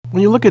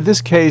When you look at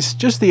this case,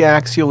 just the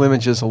axial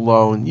images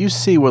alone, you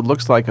see what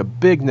looks like a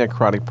big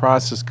necrotic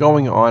process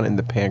going on in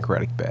the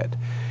pancreatic bed.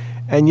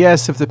 And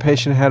yes, if the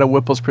patient had a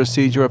Whipple's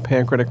procedure or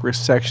pancreatic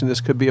resection,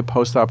 this could be a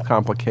post-op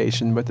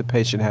complication, but the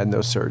patient had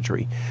no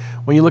surgery.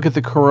 When you look at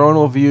the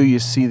coronal view, you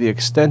see the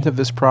extent of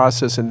this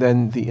process and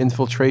then the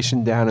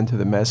infiltration down into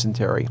the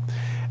mesentery.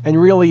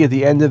 And really, at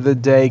the end of the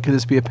day, could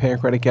this be a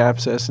pancreatic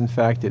abscess? In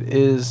fact, it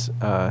is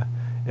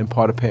in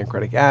part a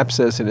pancreatic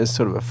abscess, and is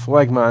sort of a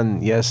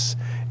phlegmon. Yes,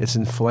 it's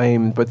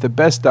inflamed, but the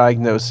best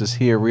diagnosis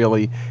here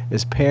really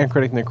is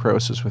pancreatic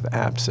necrosis with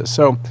abscess.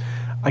 So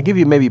I give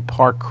you maybe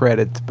part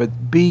credit,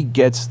 but B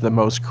gets the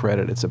most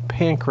credit. It's a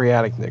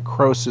pancreatic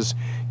necrosis.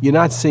 You're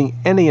not seeing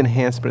any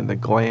enhancement in the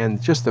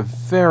gland, just a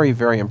very,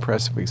 very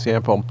impressive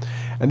example.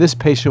 And this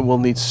patient will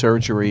need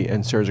surgery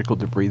and surgical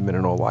debridement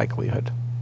in all likelihood.